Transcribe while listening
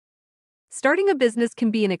Starting a business can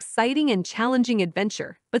be an exciting and challenging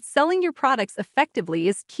adventure, but selling your products effectively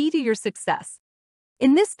is key to your success.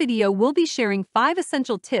 In this video, we'll be sharing 5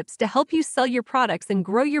 essential tips to help you sell your products and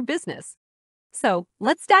grow your business. So,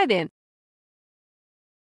 let's dive in.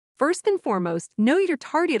 First and foremost, know your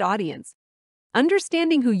target audience.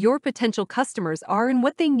 Understanding who your potential customers are and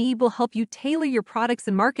what they need will help you tailor your products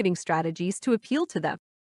and marketing strategies to appeal to them.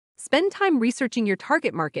 Spend time researching your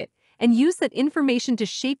target market and use that information to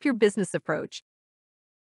shape your business approach.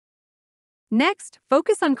 Next,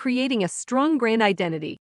 focus on creating a strong brand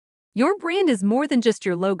identity. Your brand is more than just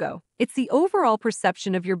your logo, it's the overall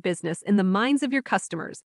perception of your business in the minds of your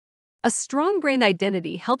customers. A strong brand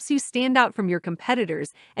identity helps you stand out from your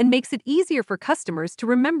competitors and makes it easier for customers to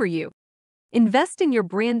remember you. Invest in your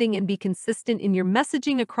branding and be consistent in your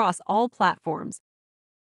messaging across all platforms.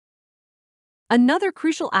 Another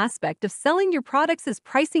crucial aspect of selling your products is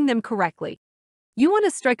pricing them correctly. You want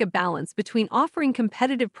to strike a balance between offering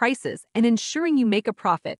competitive prices and ensuring you make a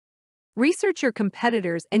profit. Research your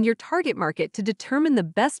competitors and your target market to determine the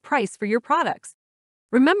best price for your products.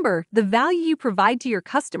 Remember, the value you provide to your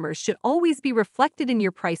customers should always be reflected in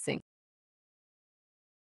your pricing.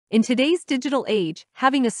 In today's digital age,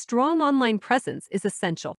 having a strong online presence is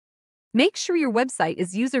essential. Make sure your website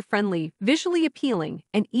is user-friendly, visually appealing,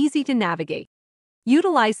 and easy to navigate.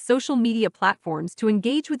 Utilize social media platforms to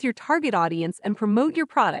engage with your target audience and promote your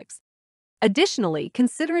products. Additionally,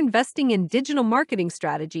 consider investing in digital marketing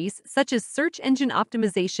strategies such as search engine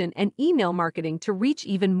optimization and email marketing to reach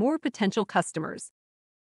even more potential customers.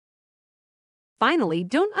 Finally,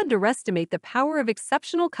 don't underestimate the power of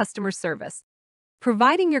exceptional customer service.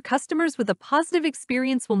 Providing your customers with a positive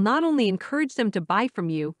experience will not only encourage them to buy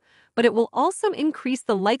from you, but it will also increase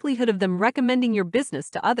the likelihood of them recommending your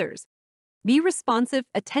business to others. Be responsive,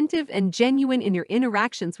 attentive, and genuine in your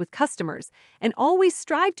interactions with customers, and always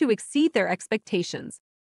strive to exceed their expectations.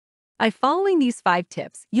 By following these 5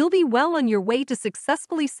 tips, you'll be well on your way to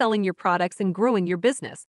successfully selling your products and growing your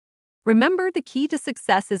business. Remember, the key to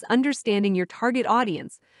success is understanding your target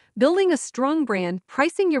audience, building a strong brand,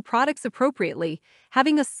 pricing your products appropriately,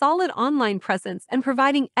 having a solid online presence, and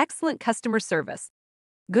providing excellent customer service.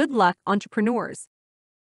 Good luck, entrepreneurs!